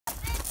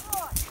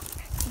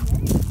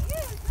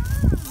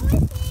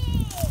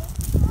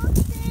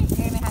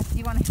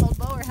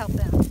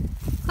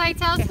Clay,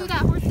 tell us who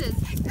that horse is.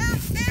 My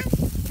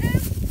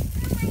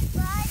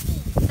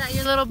buddy. Is that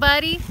your little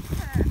buddy?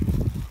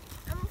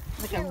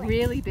 Like a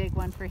really big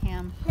one for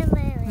him.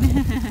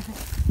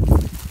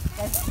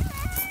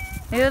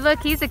 Hey,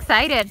 look, he's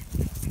excited.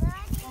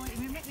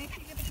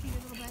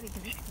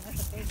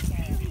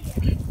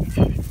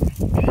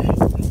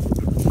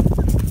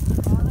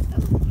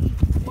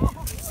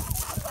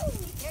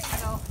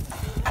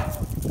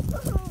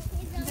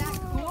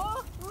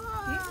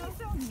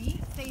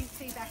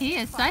 He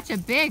is such a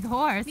big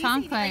horse, huh, Are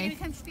you Clay? gonna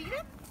come speed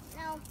him?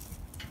 No.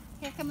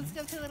 Here, come, let's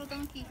go to the little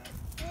donkey.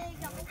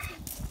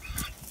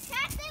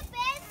 That's the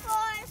big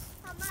horse,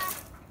 Mama.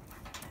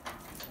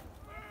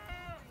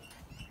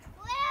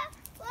 Where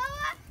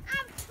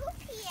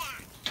Tookie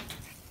at?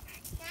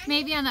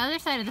 Maybe on the other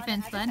side of the On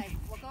fence, other bud. side.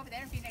 We'll go over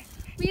there and feed him.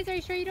 Please, are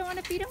you sure you don't want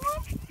to feed him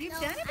one? You've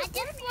No, done it I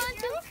before. just want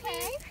You're to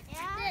okay.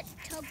 Yeah.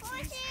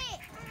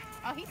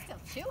 Oh, he's still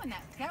chewing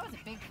that. That was a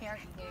big carrot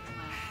you gave him.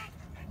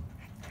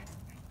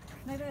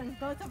 Maybe those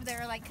goats over there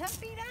are like, come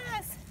feed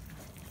us.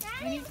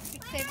 We need to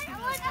save some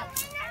of those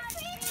goats.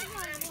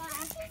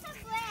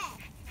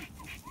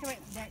 Here, wait,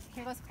 there,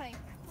 here goes Clay.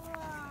 Hold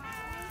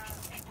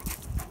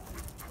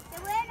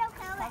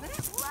it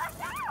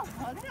up.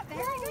 Hold it up. There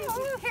we go.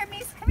 Here,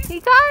 Mies, come here. He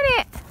got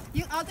it.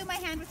 I'll do my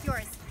hand with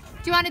yours.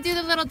 Do you want to do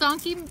the little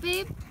donkey,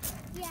 babe?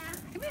 Yeah.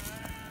 Come here.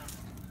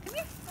 Come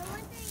here. The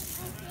one thing I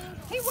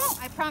think. He won't,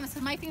 I promise,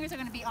 because my fingers are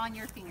going to be on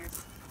your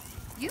fingers.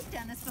 You've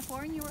done this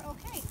before and you were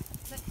okay.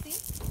 Let's see.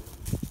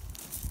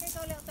 Here you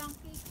go, little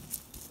donkey.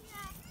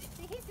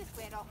 See, he's just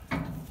little.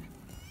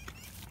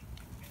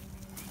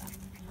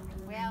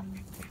 Well,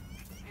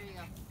 there you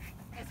go.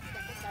 Let's get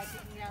that big guy so you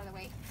can get out of the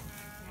way.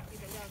 He's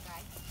a little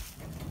guy.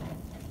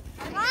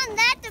 Mom,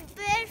 that's a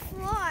big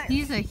horse.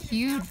 He's a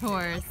huge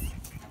horse.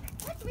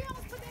 Look, we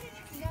almost put that in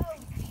his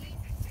nose. See?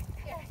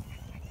 Here.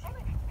 Hold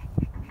it.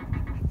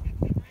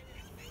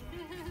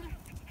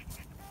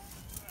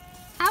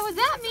 How was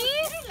that, me?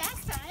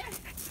 Last time.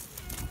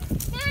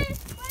 Dad,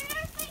 why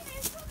are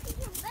fingers cooking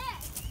your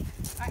bed?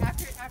 All right,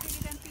 after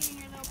you're done feeding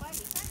your little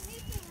buddy.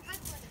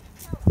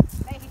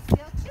 Hey, he's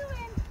still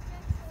chewing.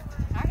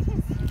 Aren't he?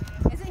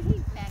 Isn't he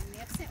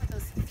magnificent with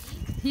those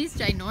feet? He's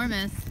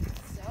ginormous.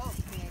 So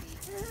pretty.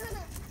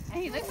 And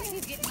he looks like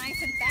he's getting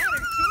nice and fatter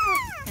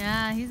too.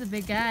 Yeah, he's a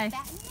big guy.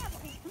 Fatten me up.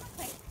 Okay, come on,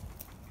 Clay.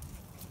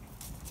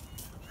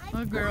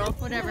 Or girl,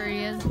 whatever he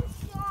is.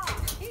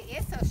 He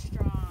is so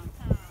strong,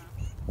 huh?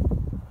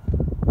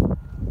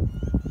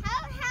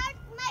 How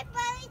my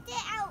buddy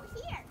get out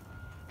here?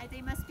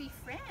 They must be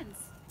friends.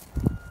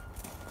 Do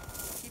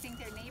you think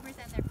they're neighbors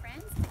and they're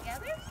friends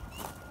together?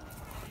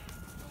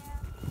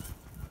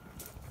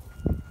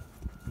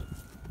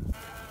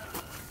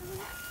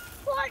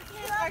 Poor Our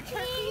turkey.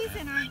 turkeys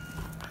and our...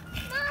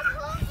 Mom,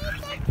 who eat the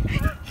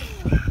turkey?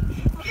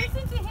 Oh,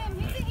 listen to him.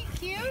 Isn't he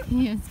cute?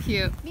 He is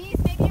cute. Mies,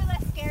 maybe you're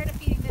less scared of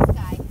feeding this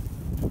guy.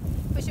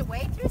 Push it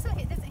way through so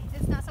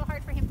it's not so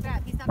hard for him to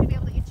grab. He's not going to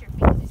be able to get your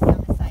fingers just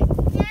down this side.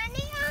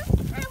 Nanny,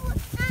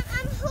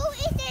 who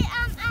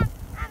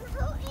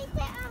eat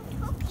the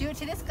cookie? Do it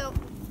to this goat.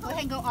 Go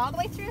ahead and go all the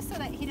way through so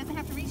that he doesn't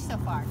have to reach so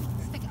far.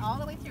 Stick it all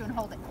the way through and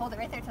hold it. Hold it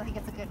right there until he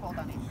gets a good hold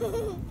on it.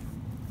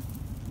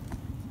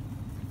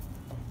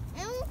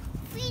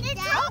 Feed it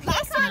Oh,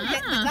 last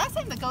Ah.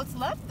 time the goats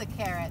loved the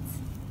carrots.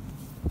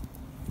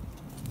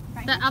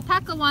 Right The now?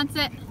 alpaca wants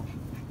it.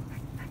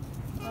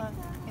 Well,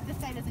 if this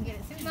guy doesn't get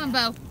it soon Come on,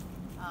 enough,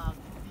 Bo.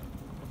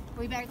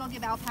 we better go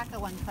give alpaca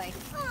one, Clay.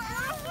 Who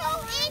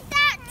eat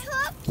that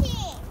turkey?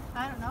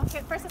 I don't know.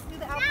 Okay, first let's do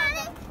the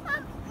alpaca.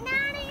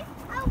 Nanny,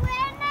 where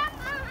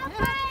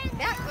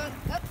Yeah, go,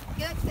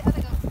 get up to the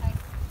other goat side.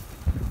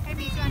 Hey,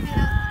 Mies, you want to do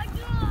that?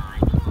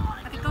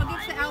 Okay, go get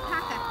the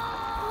alpaca.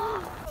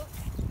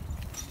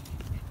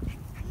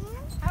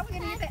 How are we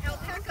going to get the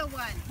alpaca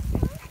one?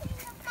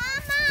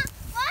 Mama,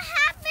 what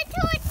happened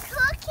to a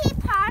turkey,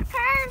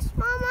 Parkers?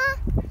 Mama,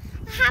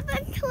 what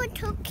happened to a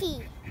turkey?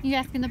 You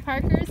asking the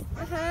Parkers?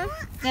 Uh-huh.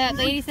 The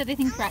lady said they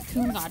think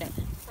raccoon got it.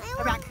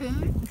 A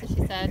raccoon? That's what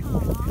she said. Mama,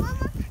 I want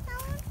to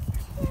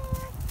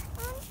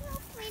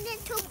feed a Yeah,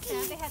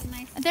 turkey. they had a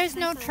nice. There's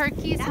no nice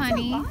turkeys, That's a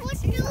honey. lot.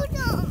 What do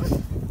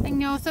them? I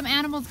know some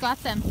animals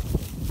got them.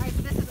 Alright,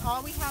 so this is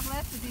all we have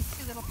left is these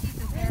two little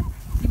pieces here.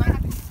 You might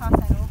have to just toss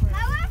that over.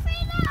 I want to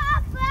feed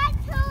a bread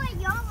to a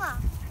llama.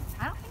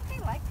 I don't think they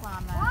like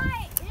llama.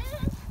 Why?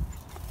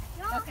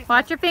 Okay,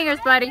 Watch your fingers,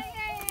 buddy.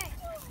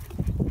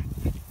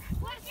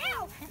 Watch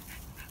out.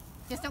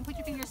 just don't put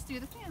your fingers through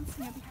the fence.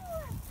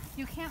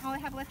 You can't. All I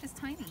have left is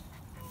tiny.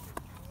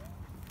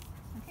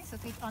 Okay, so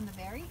feet on the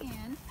very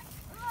end.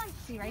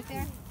 See right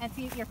there? And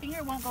see, your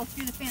finger won't go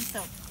through the fence,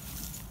 so...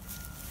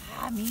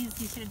 Mies,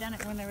 you should have done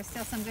it when there were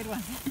still some good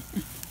ones.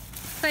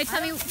 Clay,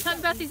 tell me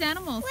about these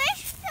animals.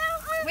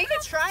 We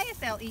could try if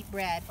they'll eat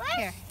bread.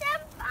 Here.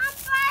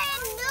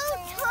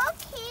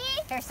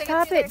 Here, stick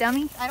Stop through it, their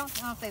dummy. teeth. I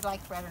don't know if they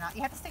like bread or not.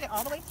 You have to stick it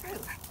all the way through.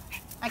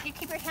 Like you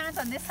keep your hands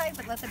on this side,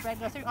 but let the bread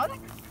go through. Oh, look.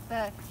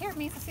 Here,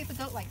 Mies, let's see if the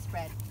goat likes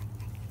bread.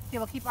 See,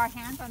 we'll keep our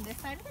hands on this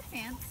side of the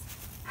fence,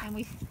 and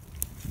we...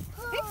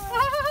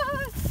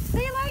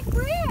 They like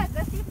bread.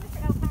 Let's see if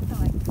Mr. Alfonso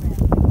likes bread.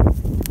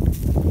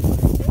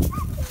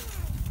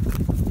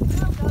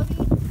 Hello, Gobi.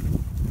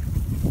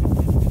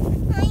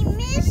 I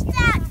missed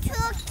that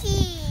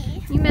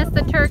turkey. You missed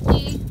the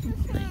turkey.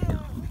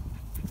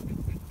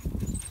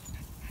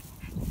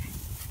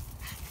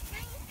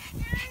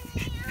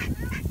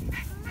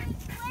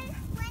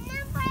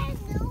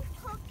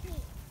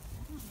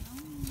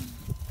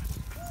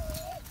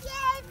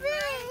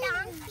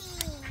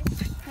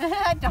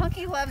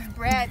 Donkey loves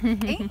bread.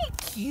 Ain't he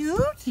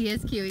cute? He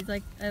is cute. He's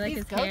like, I like These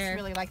his goats hair.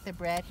 really like the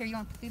bread. Here, you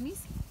want to feed Mies?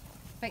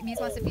 Wait, Mies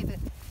wants to feed the.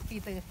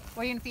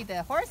 What are you gonna feed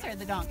the horse or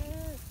the donkey?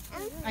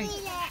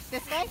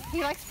 This guy?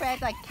 He likes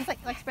bread.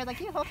 Likes bread like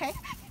you. Okay.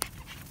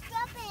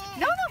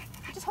 No.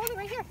 Just hold it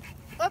right here.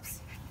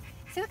 Oops.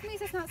 See, look,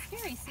 Mies, it's not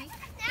scary. See?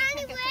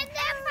 Daddy, where's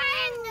that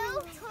brand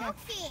new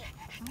turkey?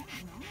 I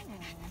don't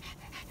know.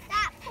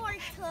 That poor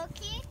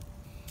turkey.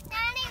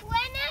 Daddy,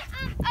 when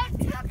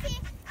a turkey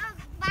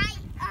bite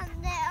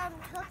the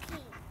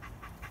turkey.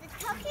 The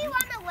turkey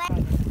went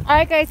away. All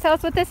right, guys, tell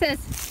us what this is.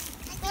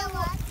 The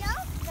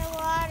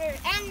water.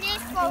 And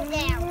this fall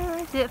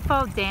down. Did it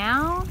fall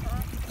down?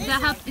 Is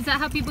that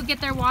how people get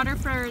their water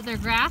for their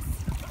grass?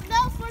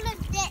 No, for the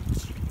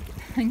ditch.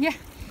 Yeah,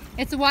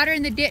 it's water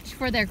in the ditch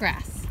for their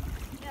grass.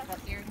 Yeah,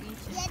 that's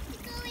irrigation.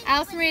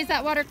 Alice Marie, is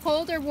that water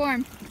cold or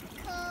warm?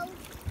 Cold.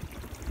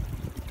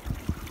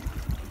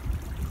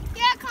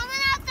 Yeah,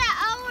 coming out the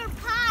our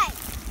pipe.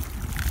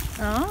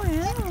 Oh,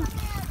 yeah. Coming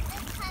out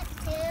this pipe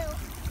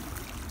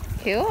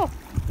too. Cool.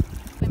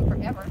 Been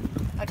forever.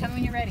 Oh, tell me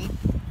when you're ready.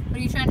 What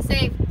are you trying to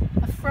save?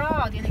 A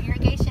frog in the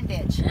irrigation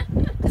ditch.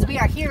 Because we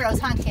are heroes,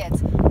 huh,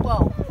 kids?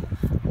 Whoa.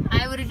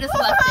 I would have just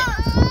left it.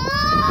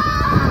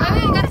 I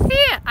didn't even get to see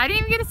it. I didn't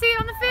even get to see it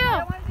on the I field.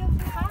 don't want to do it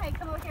too high.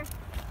 Come over here.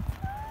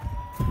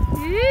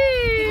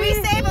 Did we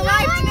save a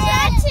life Don't today?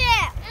 touch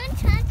it. Don't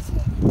touch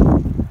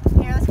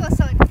it. Here, let's go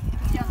so he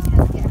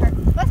doesn't get hurt.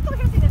 Let's go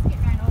here so he doesn't get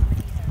ran over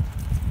either.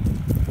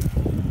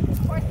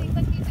 Poor thing,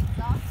 look, he's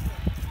exhausted.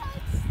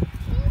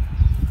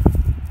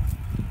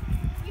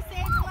 We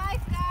saved a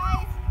life,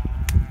 guys.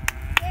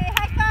 Yay,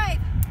 high five.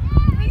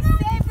 We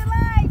saved a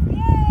life.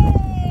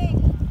 Yay.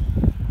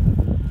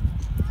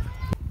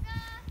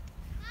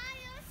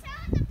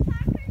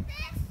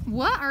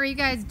 What are you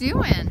guys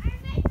doing?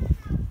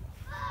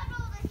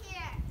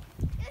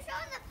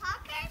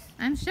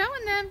 I'm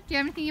showing them. Do you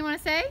have anything you want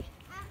to say?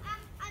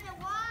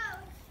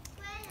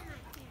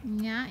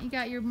 Yeah, you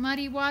got your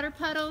muddy water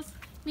puddles.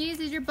 Mies,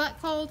 is your butt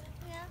cold?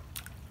 Yeah.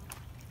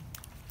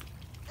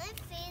 I'm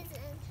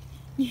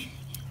freezing.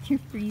 You're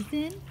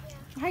freezing? Yeah.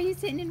 Why are you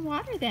sitting in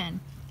water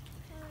then?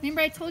 Remember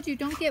I told you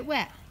don't get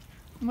wet.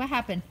 And what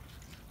happened?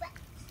 Wet.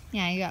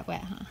 Yeah, you got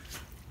wet, huh?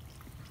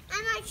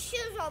 And my shoes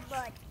are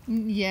muddy.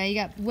 Yeah, you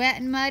got wet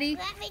and muddy.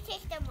 Let me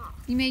take them off.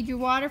 You made your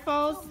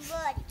waterfalls. So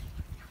muddy.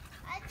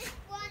 I just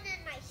wanted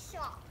my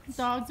socks.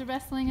 Dogs are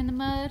wrestling in the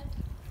mud.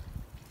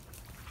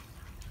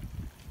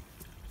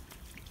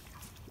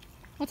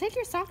 Well, take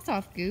your socks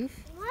off, Goof.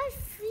 Why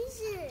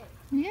freezing?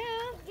 Yeah.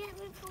 Get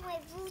me put my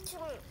boots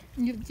on.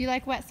 Do you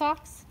like wet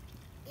socks?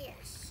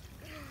 Yes.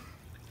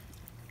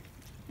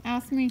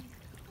 Ask me.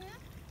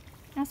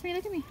 Ask me,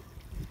 look at me.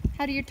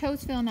 How do your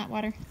toes feel in that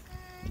water?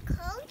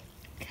 Cold?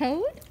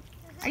 Cold?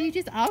 Are you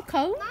just all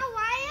cold? Mom,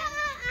 why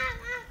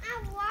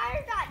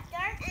water got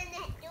dirt and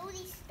that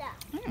dirty stuff?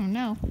 I don't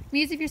know.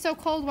 Mies, if you're so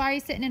cold, why are you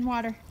sitting in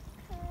water?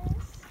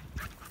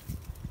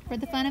 For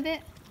the fun of it?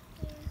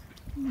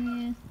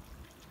 Yeah.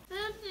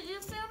 Did you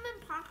film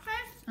in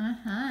podcast?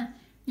 Uh-huh.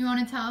 You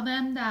want to tell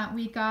them that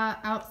we got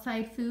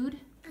outside food?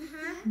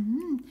 Uh-huh.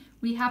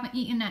 We haven't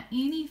eaten at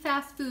any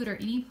fast food or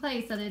any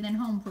place other than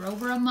home for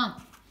over a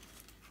month.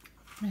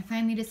 And I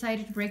finally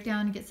decided to break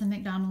down and get some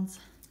McDonald's.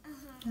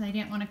 Because I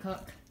didn't want to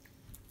cook.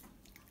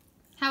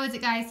 How is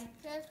it, guys?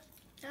 Good.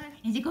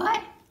 Is it good?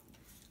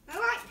 I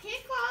like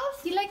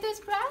pickles. Do you like those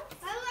crabs?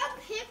 I love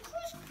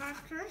pickles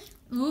crackers.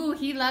 Ooh,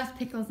 he loves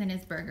pickles in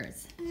his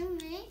burgers.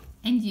 Me?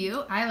 And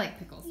you? I like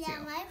pickles Yeah,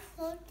 too. my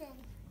food.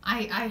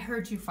 I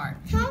heard you fart.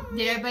 Tell Did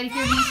me everybody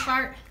hear me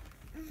fart?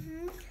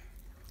 Mm-hmm. Do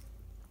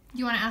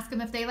you want to ask them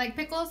if they like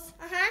pickles?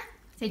 Uh-huh.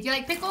 Say, do you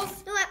like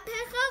pickles? You like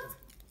pickles?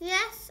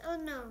 Yes or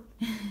no?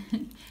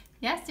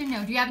 Yes or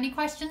no? Do you have any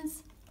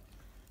questions?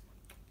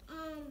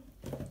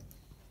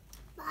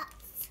 Box.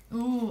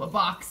 Ooh, a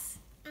box.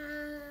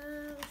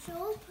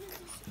 So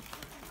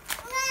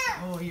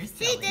Oh, you're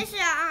see, silly. this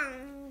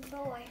is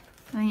boy.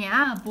 Oh,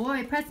 yeah,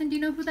 boy. Preston, do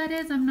you know who that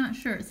is? I'm not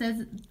sure. It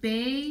says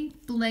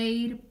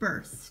Beyblade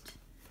Burst.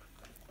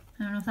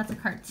 I don't know if that's a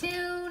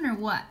cartoon or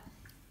what.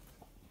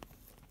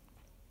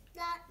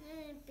 That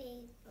is a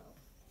big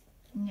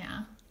boy.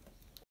 Yeah.